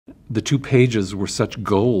the 2 pages were such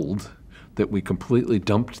gold that we completely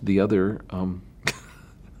dumped the other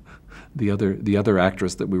the other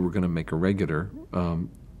actress that we were going to make a regular,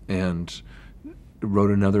 and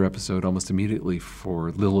wrote another episode almost immediately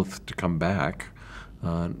for Lilith to come back.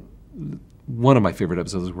 One of my favorite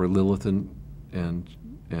episodes is where Lilith and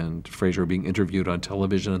Frasier are being interviewed on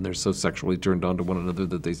television, and they're so sexually turned on to one another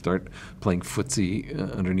that they start playing footsie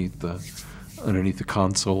underneath the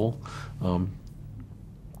console.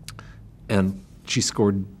 And she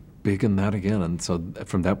scored big in that again, and so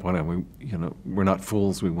from that point on, we're not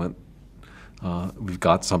fools. We went, we've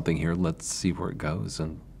got something here. Let's see where it goes,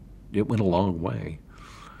 and it went a long way.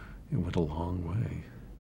 It went a long way.